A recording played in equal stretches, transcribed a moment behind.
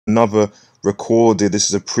another recorded, this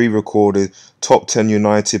is a pre-recorded top 10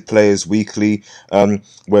 United players weekly,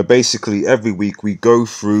 where basically every week we go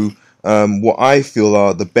through what I feel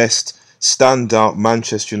are the best standout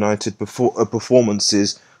Manchester United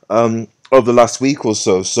performances of the last week or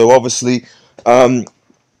so. So obviously, I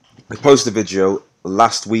posted a video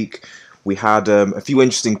last week. We had a few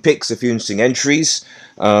interesting picks, a few interesting entries.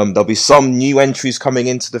 There'll be some new entries coming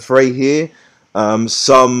into the fray here,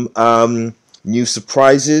 some new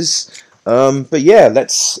surprises. But yeah,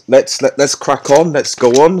 let's crack on. Let's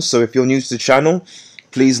go on. So if you're new to the channel,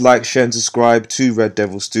 please like, share, and subscribe to Red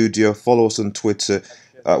Devil Studio. Follow us on Twitter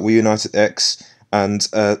at WeUnitedX, and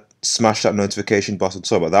smash that notification button.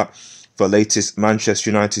 Sorry about that, for latest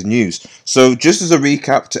Manchester United news. So just as a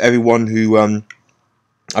recap to everyone who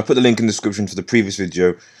I put the link in the description for the previous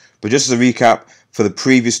video, but just as a recap for the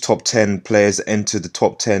previous top 10 players that entered the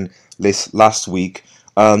top 10 list last week.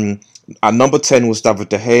 At number 10 was David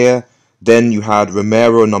De Gea. Then you had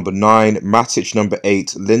Romero number 9, Matic number 8,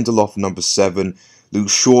 Lindelof number 7, Luke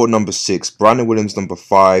Shaw number 6, Brandon Williams number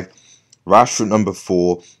 5, Rashford number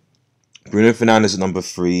 4, Bruno Fernandes at number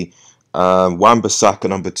 3, Bissaka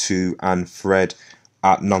number 2, and Fred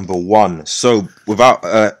at number 1. So without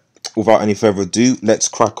any further ado, let's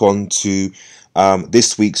crack on to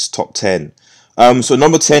this week's top 10. So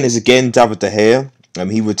number 10 is again David De Gea.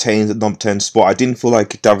 He retains the number 10 spot. I didn't feel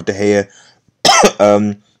like David De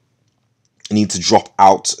Gea need to drop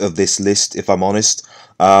out of this list, if I'm honest.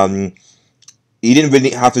 He didn't really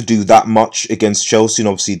have to do that much against Chelsea, and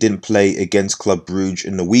obviously he didn't play against Club Brugge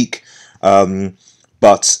in the week.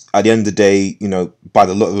 But at the end of the day, you know, by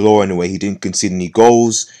the law anyway, he didn't concede any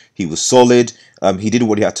goals. He was solid. He did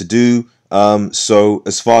what he had to do. So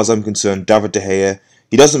as far as I'm concerned, David De Gea,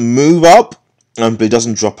 he doesn't move up, but he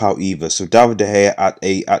doesn't drop out either. So David De Gea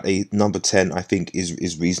at a number 10, I think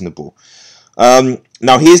is reasonable.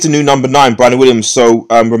 Now here's the new number 9, Brandon Williams. So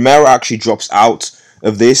Romero actually drops out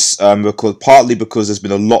of this partly because there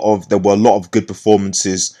were a lot of good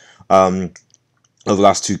performances over the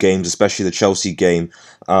last 2 games, especially the Chelsea game.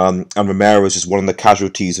 And Romero is just one of the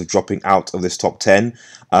casualties of dropping out of this top 10.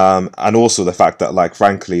 And also the fact that, like,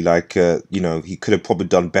 frankly, you know, he could have probably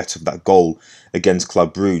done better with that goal against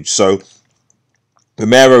Club Brugge. So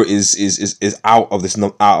Romero is out of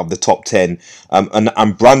the top 10,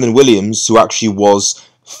 and Brandon Williams, who actually was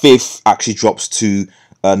 5th, actually drops to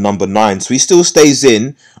number 9. So he still stays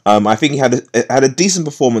in. I think he had a decent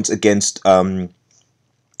performance against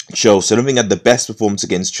Chelsea. I don't think he had the best performance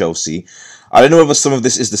against Chelsea. I don't know whether some of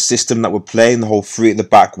this is the system that we're playing, the whole 3 at the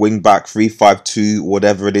back, wing back, 3-5-2,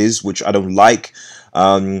 whatever it is, which I don't like.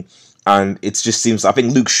 And it just seems, I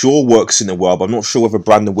think Luke Shaw works in it well, but I'm not sure whether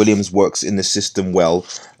Brandon Williams works in the system well.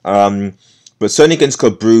 But certainly against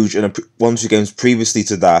Club Brugge and 1-2 games previously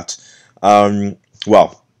to that,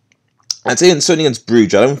 well, I'd say certainly against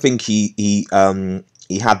Brugge, I don't think he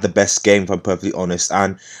had the best game, if I'm perfectly honest.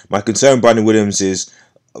 And my concern with Brandon Williams is,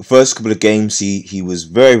 first couple of games he was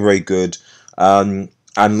very, very good.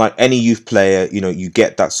 And like any youth player, you know, you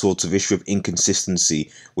get that sort of issue of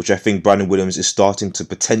inconsistency, which I think Brandon Williams is starting to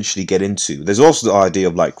potentially get into. There's also the idea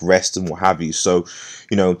of like rest and what have you. So,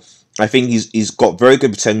 you know, I think he's got very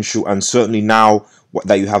good potential, and certainly now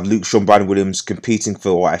that you have Luke Shaw and Brandon Williams competing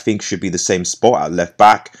for what I think should be the same spot at left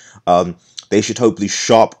back, they should hopefully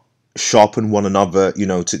sharpen one another, you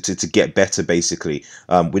know, to get better, basically.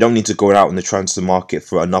 We don't need to go out in the transfer market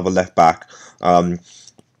for another left back.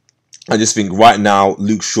 I just think right now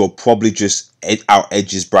Luke Shaw probably just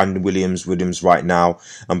out-edges Brandon Williams right now.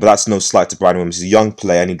 But that's no slight to Brandon Williams. He's a young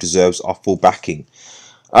player and he deserves our full backing.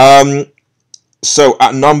 So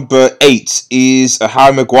at number 8 is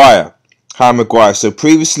Harry Maguire. So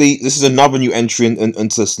previously, this is another new entry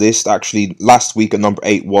into this list. Actually, last week at number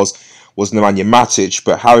 8 was Nemanja Matic,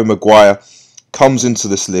 but Harry Maguire comes into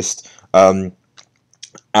this list at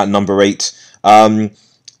number 8. You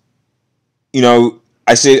know,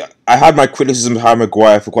 I had my criticism of Harry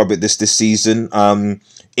Maguire for quite a bit this season.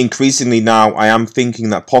 Increasingly now, I am thinking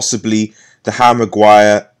that possibly the Harry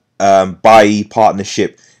Maguire Bailly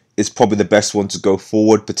partnership is probably the best one to go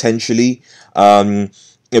forward, potentially.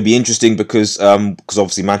 It'll be interesting because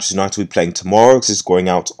obviously Manchester United will be playing tomorrow, because it's going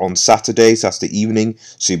out on Saturday evening.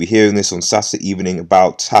 So you'll be hearing this on Saturday evening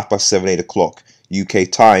about 7:30, 8 o'clock UK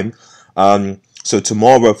time. So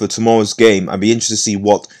tomorrow, for tomorrow's game, I'd be interested to see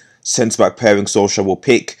what centre-back pairing Solskjaer will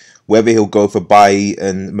pick, whether he'll go for Bailly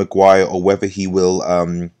and Maguire, or whether he will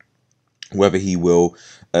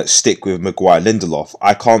stick with Maguire Lindelof.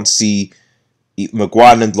 I can't see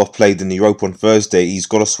Maguire and Lindelof played in the Europa on Thursday. He's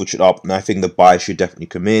got to switch it up, and I think the Bailly should definitely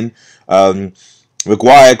come in.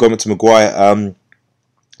 Maguire, going back to Maguire,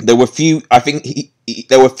 there were few. I think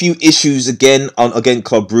there were a few issues again against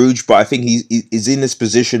Club Brugge, but I think he's in this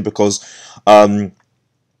position because on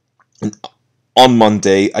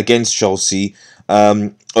Monday against Chelsea,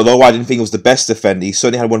 although I didn't think it was the best defender, he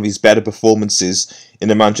certainly had one of his better performances in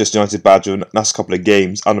the Manchester United badge in the last couple of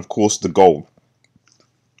games, and of course the goal.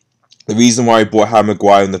 The reason why he bought Harry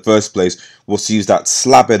Maguire in the first place was to use that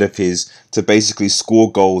slab head of his to basically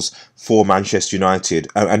score goals for Manchester United,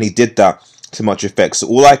 and he did that to much effect. So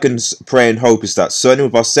all I can pray and hope is that certainly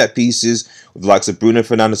with our set pieces, with the likes of Bruno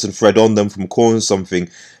Fernandes and Fred on them from corners something,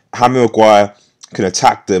 Harry Maguire can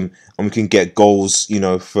attack them and we can get goals, you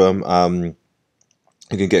know, from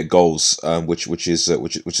we can get goals, which is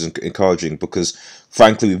encouraging, because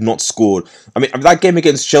frankly we've not scored. I mean that game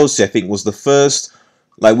against Chelsea I think was the first.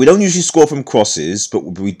 Like, we don't usually score from crosses,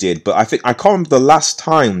 but we did. But I can't remember the last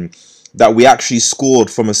time that we actually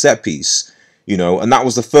scored from a set piece, you know, and that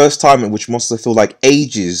was the first time, which must have felt like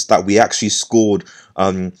ages, that we actually scored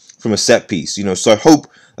from a set piece, you know. So I hope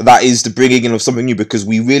that is the bringing in of something new, because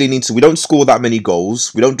we really need to. We don't score that many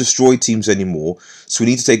goals, we don't destroy teams anymore, so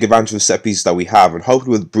we need to take advantage of the set pieces that we have, and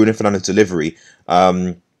hopefully with Bruno Fernandes' delivery,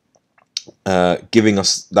 giving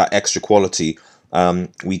us that extra quality.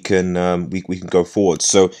 We can go forward.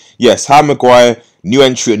 So yes, Harry Maguire, new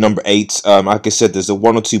entry at number 8. Like I said, there's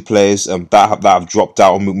one or two players that have dropped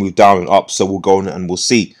out and moved down and up. So we'll go on and we'll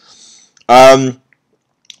see.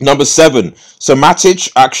 Number 7. So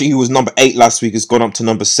Matic, actually, who was number 8 last week, has gone up to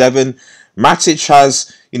number 7. Matic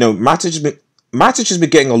has, you know, Matic has been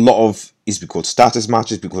getting a lot of. He's been called status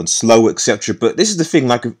matches, he's been called slow, etc. But this is the thing,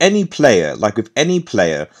 like with any player,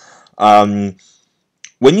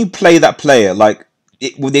 when you play that player,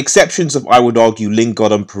 with the exceptions of, I would argue,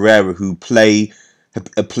 Lingard and Pereira, who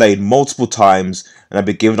have played multiple times and have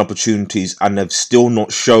been given opportunities and have still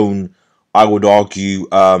not shown, I would argue,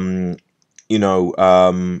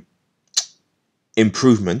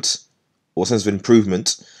 improvement, or sense of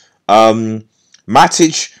improvement.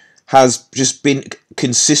 Matic has just been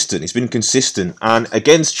consistent. He's been consistent, and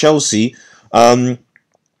against Chelsea,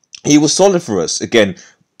 he was solid for us again.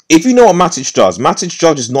 If you know what Matic does,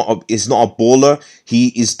 is not a baller. He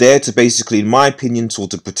is there to basically, in my opinion,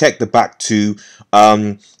 sort of protect the back two,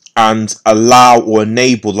 and allow or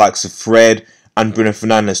enable the likes of Fred and Bruno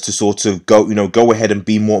Fernandes to sort of go ahead and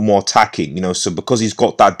be more attacking. You know, so because he's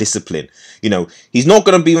got that discipline, you know, he's not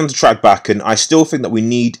going to be on the track back, and I still think that we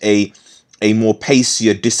need a more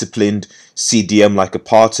pacier, disciplined CDM like a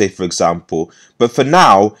Partey, for example. But for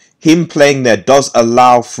now, him playing there does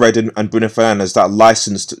allow Fred and Bruno Fernandes that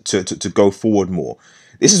license to go forward more.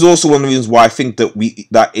 This is also one of the reasons why I think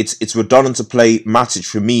that it's redundant to play Matic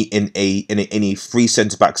for me in a free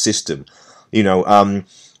centre back system. You know,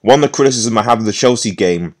 one of the criticism I have of the Chelsea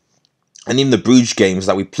game and even the Bruges game is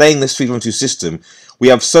that we're playing this 3-1-2 system. We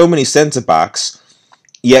have so many centre backs,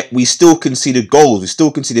 yet we still conceded goals, we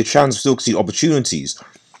still conceded chances, we still conceded opportunities.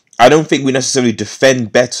 I don't think we necessarily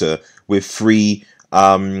defend better with free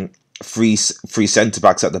centre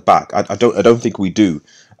backs at the back. I don't think we do.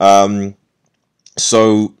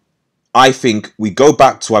 So I think we go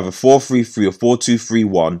back to either 4-3-3 or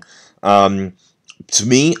 4-2-3-1. To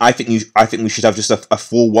me, I think we should have just a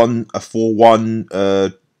 4-1, a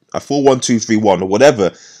 4-1-2-3-1 or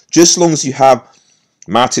whatever. Just as long as you have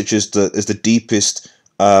Matic as the deepest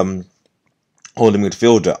holding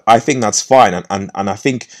midfielder, I think that's fine. And I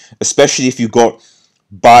think especially if you got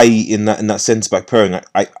Bailly in that centre back pairing,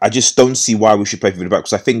 I just don't see why we should play for the back,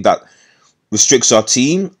 because I think that restricts our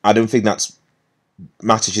team. I don't think that's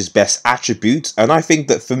Matic's best attribute, and I think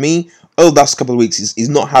that for me, over the last couple of weeks, he's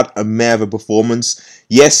not had a mare of a performance.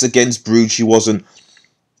 Yes, against Bruges, he wasn't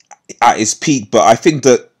at his peak, but I think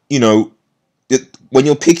that, you know, when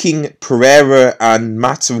you're picking Pereira and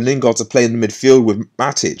Mata and Lingard to play in the midfield with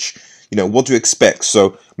Matic, you know, what do you expect?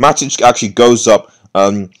 So Matic actually goes up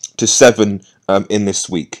to 7 in this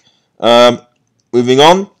week. Moving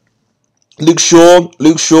on, Luke Shaw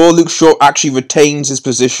actually retains his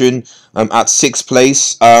position at 6th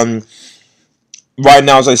place. Right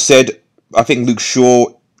now, as I said, I think Luke Shaw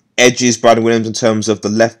edges Brandon Williams in terms of the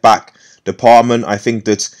left back department. I think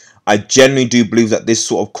that I generally do believe that this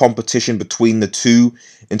sort of competition between the two,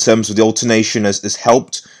 in terms of the alternation, has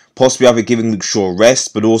helped, possibly either giving Luke Shaw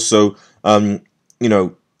rest, but also, allowing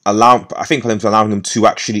him to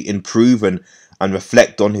actually improve and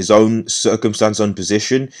reflect on his own circumstance, own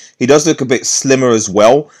position. He does look a bit slimmer as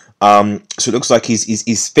well, so it looks like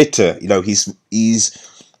he's fitter. You know, he's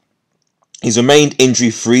remained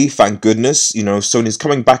injury free, thank goodness. You know, so he's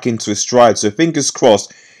coming back into his stride. So fingers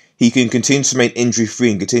crossed he can continue to remain injury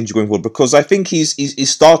free and continue going forward, because I think he's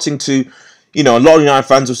starting to, you know, a lot of United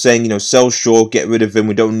fans were saying, you know, sell Shaw, get rid of him.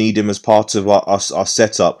 We don't need him as part of our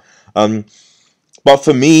setup. But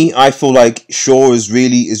for me, I feel like Shaw is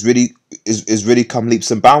really come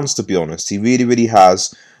leaps and bounds. To be honest, he really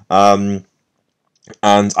has. And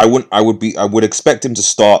I would expect him to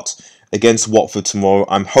start against Watford tomorrow.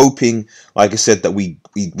 I'm hoping, like I said, that we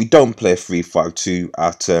don't play a 3-5-2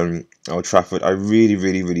 at Old Trafford. I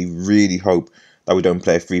really hope that we don't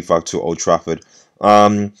play a 3-5-2 at Old Trafford.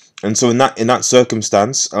 And so in that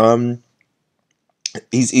circumstance,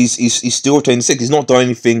 he's still retained 6. He's not done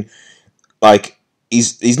anything like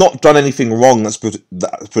he's not done anything wrong. Let's put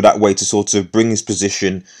that way, to sort of bring his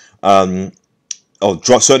position,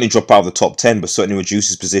 certainly drop out of the top 10, but certainly reduce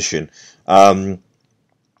his position.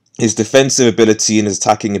 His defensive ability and his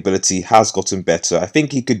attacking ability has gotten better. I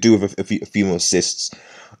think he could do with a few more assists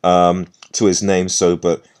to his name. So,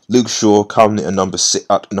 but Luke Shaw currently at number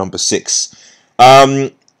 6.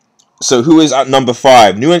 So who is at number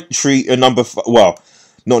 5? New entry at number well,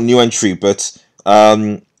 not new entry, but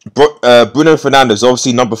Bruno Fernandes.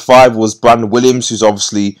 Obviously, number 5 was Brandon Williams, who's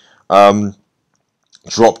obviously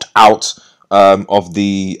dropped out of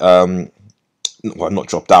the well, not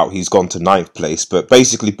dropped out. He's gone to 9th place, but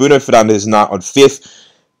basically Bruno Fernandes is now on 5th.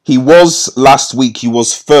 He was last week. He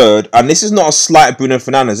was 3rd, and this is not a slight at Bruno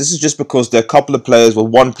Fernandes. This is just because there are a couple of players, well,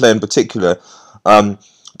 one player in particular, that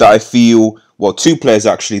I feel, well, 2 players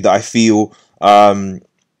actually, that I feel over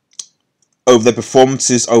their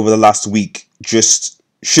performances over the last week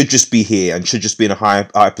should just be here and should just be in a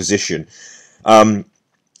high position.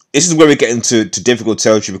 This is where we get into difficult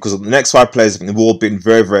territory, because the next 5 players have all been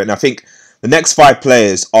very, and I think the next 5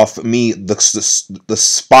 players are, for me, the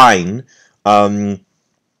spine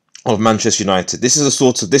of Manchester United. This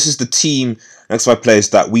is the team, next 5 players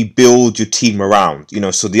that we build your team around. You know,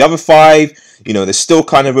 so the other 5, you know, there's still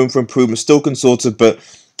kind of room for improvement, still consorted, but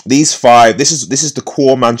these 5, this is the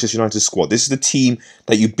core Manchester United squad. This is the team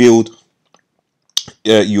that you build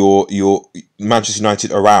your Manchester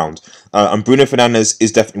United around, and Bruno Fernandes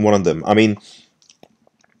is definitely one of them. I mean,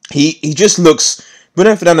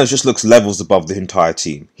 Bruno Fernandes just looks levels above the entire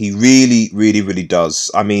team. He really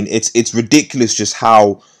does. I mean, it's ridiculous just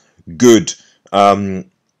how good, how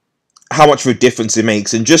much of a difference it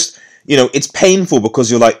makes, and just, you know, it's painful because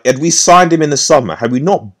you're like, had we signed him in the summer, had we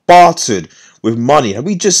not bartered with money, had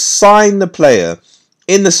we just signed the player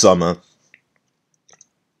in the summer,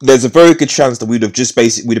 there's a very good chance that we'd have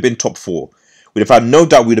been top 4. We'd have had no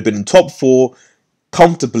doubt we'd have been in top 4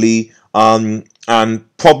 comfortably, and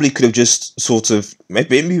probably could have just sort of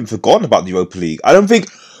maybe even forgotten about the Europa League. I don't think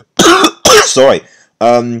sorry.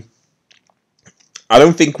 I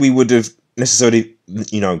don't think we would have necessarily,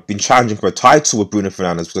 you know, been challenging for a title with Bruno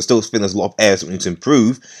Fernandes, because I still think there's a lot of areas that we need to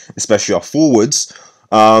improve, especially our forwards.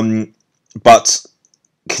 But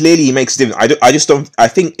clearly he makes a difference. I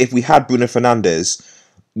think if we had Bruno Fernandes,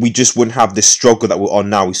 we just wouldn't have this struggle that we're on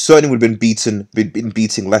now. We certainly would have been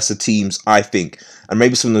beating lesser teams, I think, and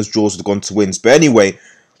maybe some of those draws would have gone to wins. But anyway,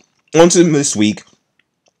 on to him this week.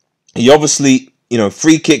 He obviously, you know,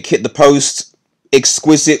 free kick hit the post,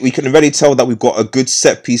 exquisite. We can already tell that we've got a good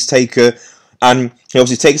set piece taker, and he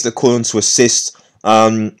obviously takes the corner to assist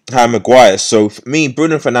Harry Maguire. So for me,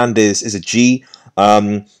 Bruno Fernandes is a G.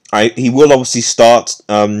 He will obviously start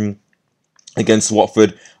against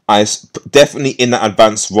Watford. Definitely in that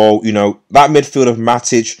advanced role. You know, that midfield of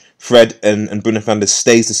Matic, Fred, and Bruno Fernandes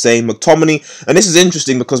stays the same. McTominay, and this is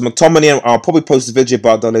interesting because McTominay, I'll probably post a video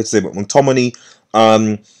about that later today, but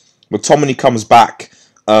McTominay comes back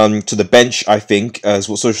to the bench, I think, as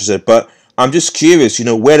what Solskjaer said. But I'm just curious, you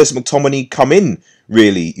know, where does McTominay come in,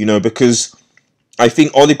 really? You know, because I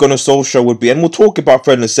think Ole Gunnar Solskjaer would be, and we'll talk about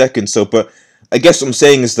Fred in a second, but I guess what I'm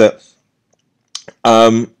saying is that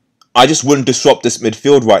I just wouldn't disrupt this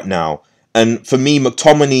midfield right now. And for me,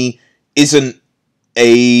 McTominay isn't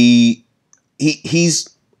he's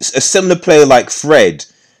a similar player like Fred.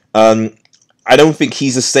 I don't think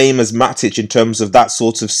he's the same as Matic in terms of that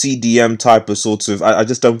sort of CDM type of sort of, I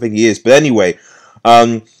just don't think he is. But anyway,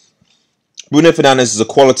 Bruno Fernandes is a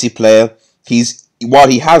quality player. While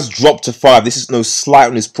he has dropped to 5, this is no slight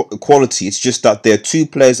on his quality. It's just that there are 2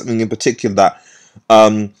 players, I mean, in particular, that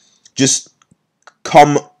just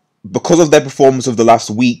come, because of their performance of the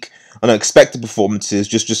last week and expected performances,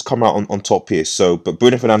 just come out on top here. So, but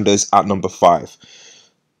Bruno Fernandes at number 5.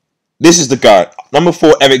 This is the guy. Number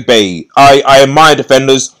 4, Eric Bailly. I admire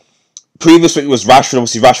defenders. Previously it was Rashford.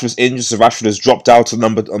 Obviously Rashford was injured, so Rashford has dropped out of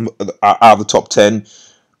out of the top 10.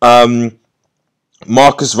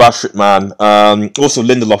 Marcus Rashford, man. Also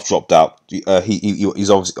Lindelof dropped out. He's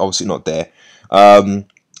obviously not there.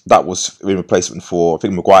 That was in replacement for, I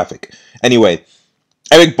think, Maguire. Anyway,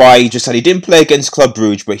 Eric Bailly just said he didn't play against Club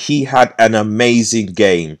Brugge, but he had an amazing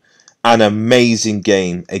game. An amazing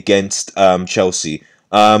game against Chelsea.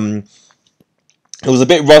 It was a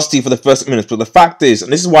bit rusty for the first minutes, but the fact is,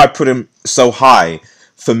 and this is why I put him so high,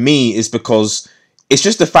 for me, is because it's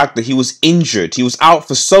just the fact that he was injured. He was out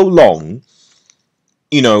for so long.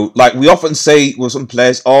 You know, like we often say with some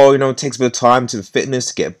players, oh, you know, it takes a bit of time to fitness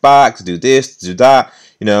to get back, to do this, to do that.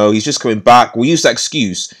 You know, he's just coming back. We use that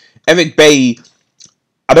excuse. Eric Bailly,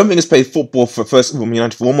 I don't think he's played football for first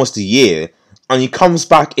United for almost a year, and he comes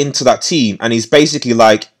back into that team, and he's basically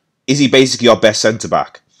like, is he basically our best centre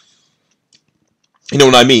back? You know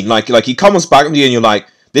what I mean? Like he comes back and you're like,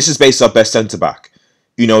 this is basically our best centre back.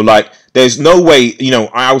 You know, like there's no way. You know,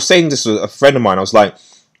 I was saying this to a friend of mine. I was like,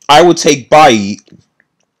 I would take Bailly,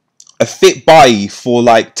 a fit Bailly for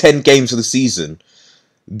like 10 games of the season,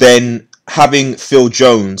 than having Phil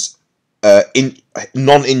Jones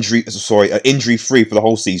injury free for the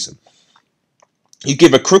whole season. You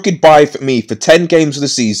give a crooked Bailly for me for 10 games of the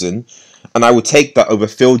season, and I would take that over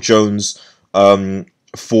Phil Jones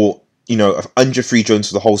for, you know, injury-free Jones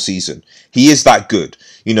for the whole season. He is that good.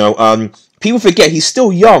 You know, people forget he's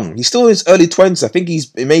still young. He's still in his early 20s. I think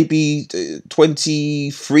he's maybe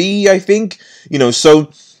 23, I think. You know,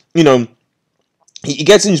 so, you know, he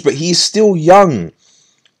gets injured, but he's still young.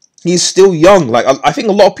 He's still young. Like, I think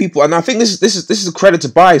a lot of people, and I think this is a credit to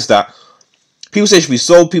Bailly, is that people say should be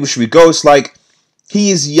sold, people should be go. It's like,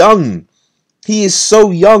 he is young. He is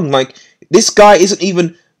so young. Like, this guy isn't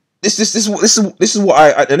even. This is what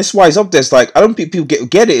I and this is why he's up there. It's like, I don't think people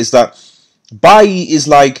get it. Is that Bailly is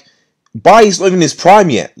like, Bailly's not even in his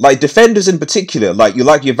prime yet. Like, defenders in particular, like you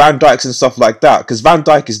like your Van Dijks and stuff like that, because Van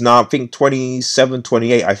Dijk is now, I think, 27,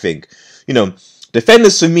 28, I think. You know,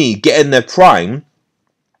 defenders for me get in their prime.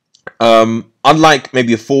 Unlike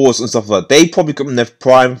maybe a forwards and stuff like that, they probably come in their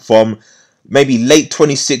prime from maybe late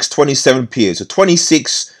 26, 27 periods. So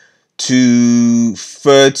 26 to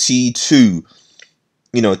 32.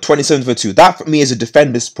 You know, 27 to 32. That for me is a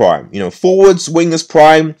defender's prime. You know, forwards, wingers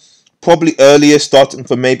prime, probably earlier, starting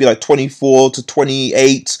from maybe like 24 to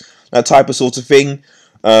 28, that type of sort of thing.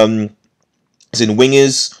 As in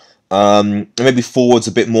wingers, maybe forwards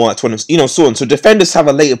a bit more at 20. You know, so on. So defenders have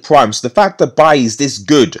a later prime. So the fact that Bailly is this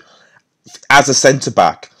good as a centre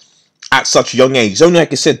back at such a young age, he's only,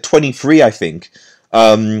 like I said, 23, I think.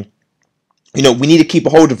 You know, we need to keep a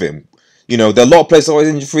hold of him. You know, there are a lot of players always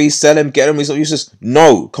injury free, sell him, get him, he's not useless.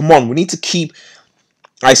 No, come on, we need to keep.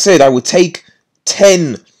 I said I would take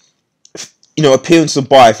 10, you know, appearances of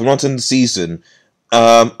Bailly from not in the season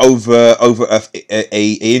over a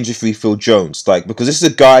injury free Phil Jones, like, because this is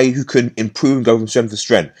a guy who can improve and go from strength to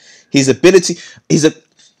strength. His ability, he's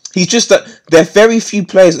just that there are very few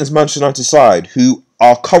players in this Manchester United side who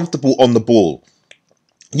are comfortable on the ball.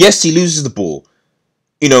 Yes, he loses the ball,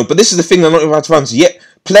 you know, but this is the thing I'm not about to answer yet.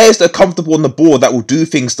 Players that are comfortable on the ball, that will do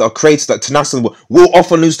things, that are creative, that tenacity, will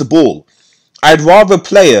often lose the ball. I'd rather a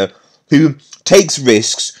player who takes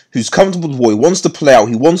risks, who's comfortable with the ball, who wants to play out,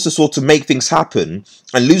 who wants to sort of make things happen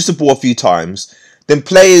and lose the ball a few times, than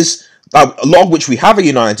players, a lot of which we have at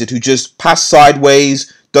United, who just pass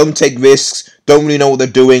sideways, don't take risks, don't really know what they're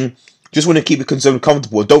doing, just want to keep it conservative,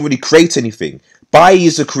 comfortable, don't really create anything. Bailly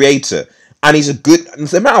is a creator, and he's a good.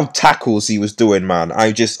 The amount of tackles he was doing, man,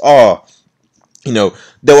 I just, you know,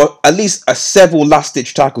 there were at least several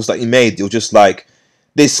last-ditch tackles that he made. You're just like,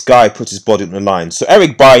 this guy puts his body on the line. So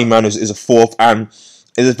Eric Bailly, man, is a fourth, and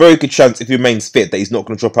there's a very good chance if he remains fit that he's not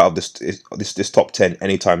going to drop out of this top 10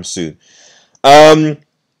 anytime soon.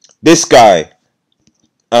 This guy,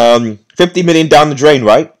 50 million down the drain,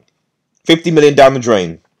 right? 50 million down the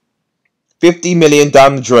drain. 50 million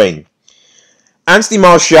down the drain. Anthony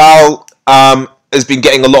Martial has been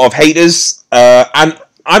getting a lot of haters, and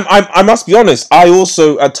I must be honest, I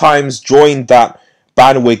also at times joined that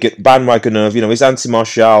bandwagon of, you know, is Anthony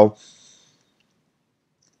Martial,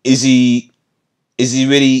 is he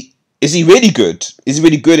really good? Is he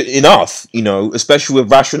really good enough, you know, especially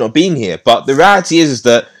with Rashford not being here? But the reality is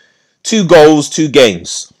that 2 goals, 2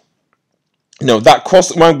 games. You know, that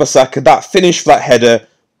cross at bissaka, that finish for that header,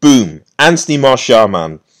 boom. Anthony Martial,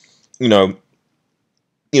 man. You know,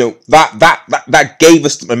 that gave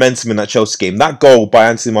us the momentum in that Chelsea game. That goal by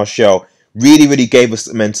Anthony Martial really gave us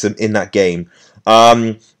the momentum in that game.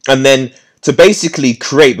 And then to basically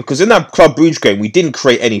create, because in that Club Brugge game, we didn't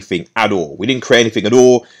create anything at all.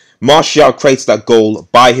 Martial created that goal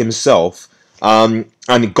by himself, and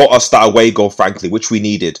it got us that away goal, frankly, which we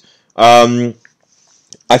needed. I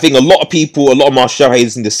think a lot of Martial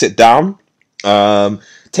haters need to sit down,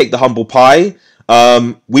 take the humble pie.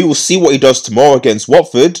 We will see what he does tomorrow against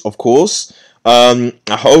Watford, of course.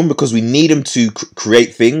 at home because we need him to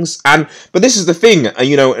create things. But this is the thing,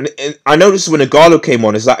 and I noticed when Igalo came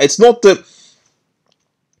on, is that it's not that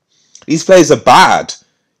these players are bad.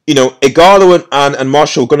 Igalo and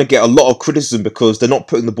Marshall are going to get a lot of criticism because they're not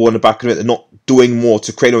putting the ball in the back of it. They're not doing more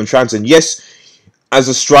to create their own chances. And yes, as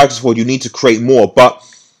a striker squad, you need to create more, but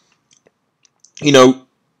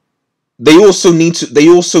they also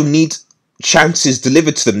need chances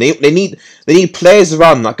delivered to them. They need players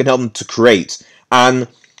around that can help them to create. And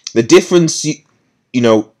the difference,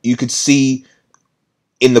 you could see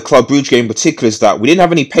in the Club Brugge game in particular is that we didn't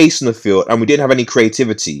have any pace in the field and we didn't have any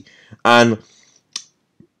creativity. And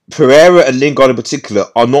Pereira and Lingard in particular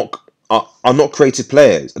are not creative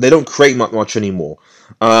players. They don't create much anymore.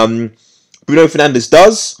 Bruno Fernandes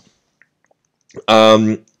does.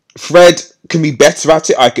 Fred can be better at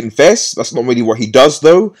it, I confess. That's not really what he does,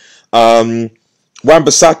 though.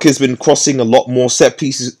 Wan-Bissaka has been crossing a lot more set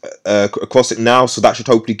pieces across it now, so that should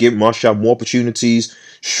hopefully give Martial more opportunities,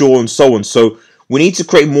 Shaw and so on. So we need to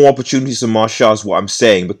create more opportunities for Martial, is what I'm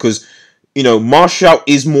saying, because, Martial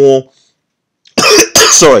is more...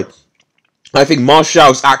 Sorry. I think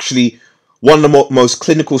Martial is actually one of the most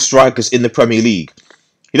clinical strikers in the Premier League.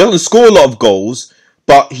 He doesn't score a lot of goals,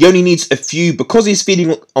 but he only needs a few, because he's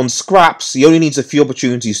feeding on scraps, he only needs a few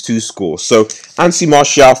opportunities to score. So, Anthony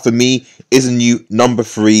Martial, for me, is a new number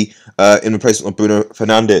 3 in replacement of Bruno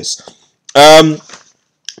Fernandes.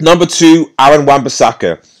 Number 2, Aaron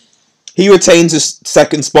Wan-Bissaka. He retains his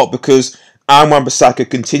second spot because Aaron Wan-Bissaka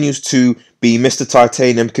continues to be Mr.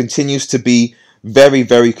 Titanium, continues to be very,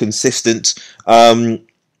 very consistent.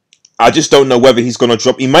 I just don't know whether he's going to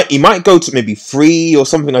drop. He might go to maybe 3 or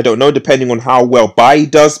something. I don't know, depending on how well Bailly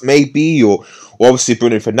does, maybe, or obviously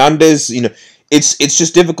Bruno Fernandes. It's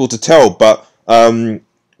just difficult to tell. But Aaron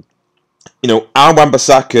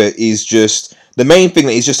Wan-Bissaka is just the main thing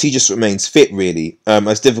that he just remains fit, really,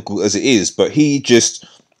 as difficult as it is. But his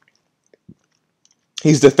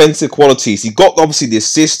defensive qualities. He got obviously the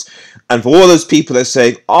assist, and for all those people that are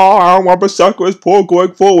saying, Aaron Wan-Bissaka is poor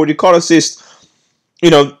going forward, he can't assist.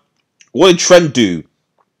 What did Trent do?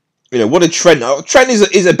 What did Trent... Trent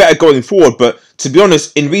is a better going forward, but to be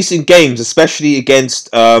honest, in recent games, especially against,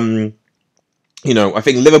 I think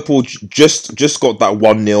Liverpool just got that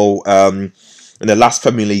 1-0 in the last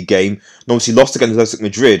Premier League game, and obviously lost against Athletic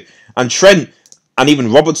Madrid. And Trent, and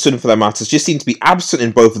even Robertson for that matter, just seemed to be absent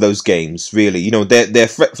in both of those games, really. Their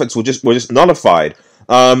threats were just nullified.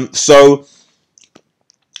 So,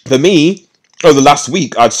 for me... over the last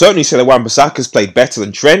week, I'd certainly say that Wan-Bissaka's played better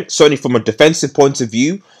than Trent, certainly from a defensive point of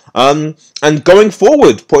view, and going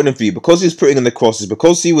forward point of view, because he's putting in the crosses,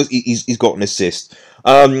 because he's got an assist.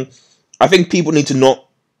 I think people need to not...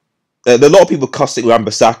 there are a lot of people cussing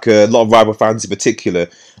Wan-Bissaka, a lot of rival fans in particular,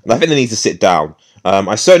 and I think they need to sit down.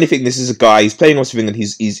 I certainly think this is a guy, he's playing on something, and he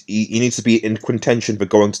needs to be in contention for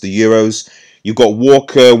going to the Euros. You've got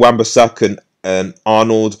Walker, Wan-Bissaka, and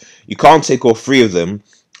Arnold. You can't take all 3 of them.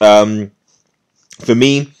 For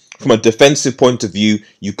me, from a defensive point of view,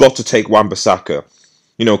 you've got to take Wan-Bissaka.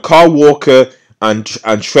 Kyle Walker and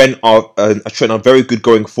Trent are very good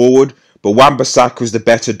going forward, but Wan-Bissaka is the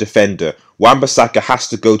better defender. Wan-Bissaka has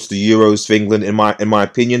to go to the Euros for England, in my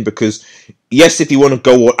opinion, because yes, if you want to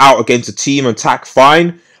go all out against a team and attack,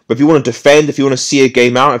 fine. But if you want to defend, if you want to see a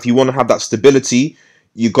game out, if you want to have that stability,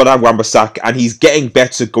 you've got to have Wan-Bissaka, and he's getting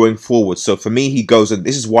better going forward. So for me, he goes, and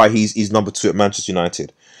this is why he's number 2 at Manchester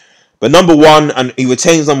United. But number 1, and he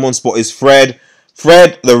retains number 1 spot, is Fred.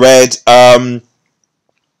 Fred, the Red.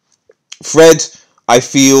 Fred, I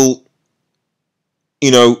feel,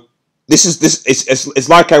 it's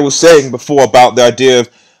like I was saying before about the idea of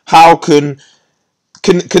how can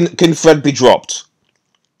Fred be dropped?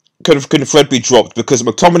 Can Fred be dropped? Because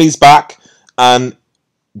McTominay's back, and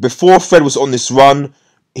before Fred was on this run,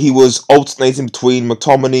 he was alternating between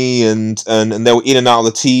McTominay and they were in and out of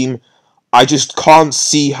the team. I just can't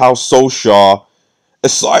see how Solskjaer,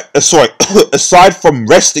 aside from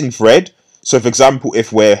resting Fred, so for example,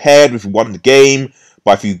 if we're ahead, if we won the game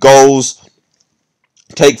by a few goals,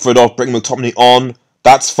 take Fred off, bring McTominay on,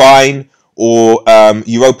 that's fine, or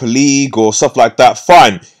Europa League or stuff like that,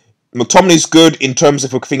 fine. McTominay's good in terms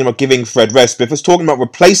of if we're thinking about giving Fred rest, but if it's talking about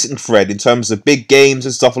replacing Fred in terms of big games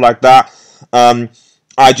and stuff like that,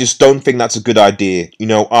 I just don't think that's a good idea.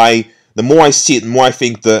 The more I see it, the more I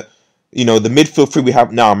think that the midfield 3 we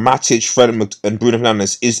have now, Matic, Fred, and Bruno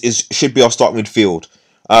Fernandes, should be our starting midfield.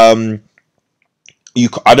 I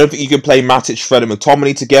don't think you can play Matic, Fred, and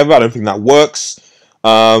McTominay together. I don't think that works.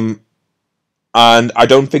 And I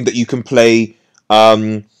don't think that you can play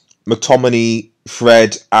McTominay,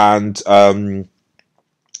 Fred, and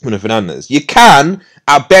Bruno Fernandes. You can,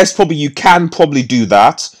 at best, you can probably do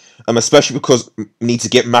that, especially because we need to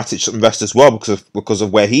get Matic some rest as well because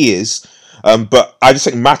of where he is. But I just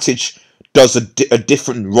think Matic does a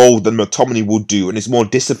different role than McTominay will do, and is more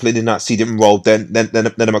disciplined in that CDM role than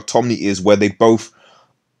McTominay is, where they both.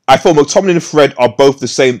 I thought McTominay and Fred are both the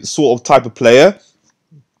same sort of type of player,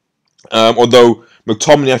 although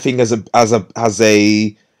McTominay I think has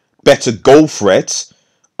a better goal threat.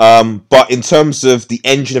 But in terms of the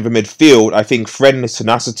engine of a midfield, I think Fred and his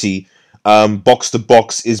tenacity, box to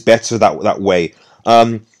box, is better that way.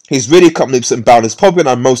 He's really come leaps and bounds. He's probably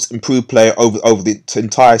our most improved player over the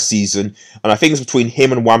entire season, and I think it's between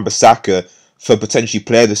him and Wan-Bissaka for potentially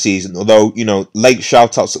player of the season. Although, you know, late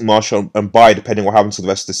shout outs at Marshall and Bayer, depending on what happens to the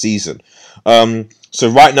rest of the season. So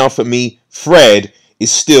right now for me, Fred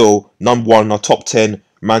is still number one in our top 10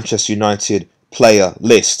 Manchester United player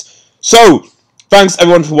list. So thanks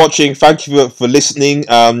everyone for watching. Thank you for listening.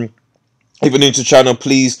 If you're new to the channel,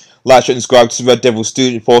 please like, share, and subscribe to Red Devil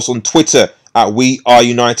Studio. Follow us on Twitter at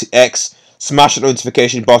WeAreUnitedX. Smash the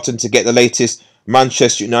notification button to get the latest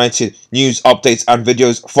Manchester United news, updates, and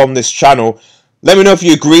videos from this channel. Let me know if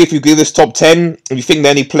you agree, this top 10, if you think there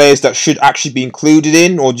are any players that should actually be included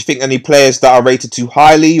in, or do you think any players that are rated too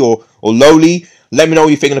highly or lowly. Let me know what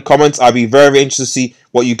you think in the comments. I'd be very interested to see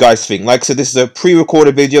what you guys think. Like I said, this is a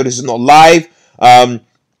pre-recorded video. This is not live.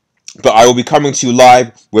 But I will be coming to you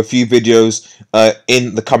live with a few videos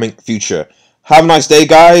in the coming future. Have a nice day,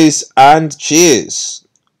 guys, and cheers.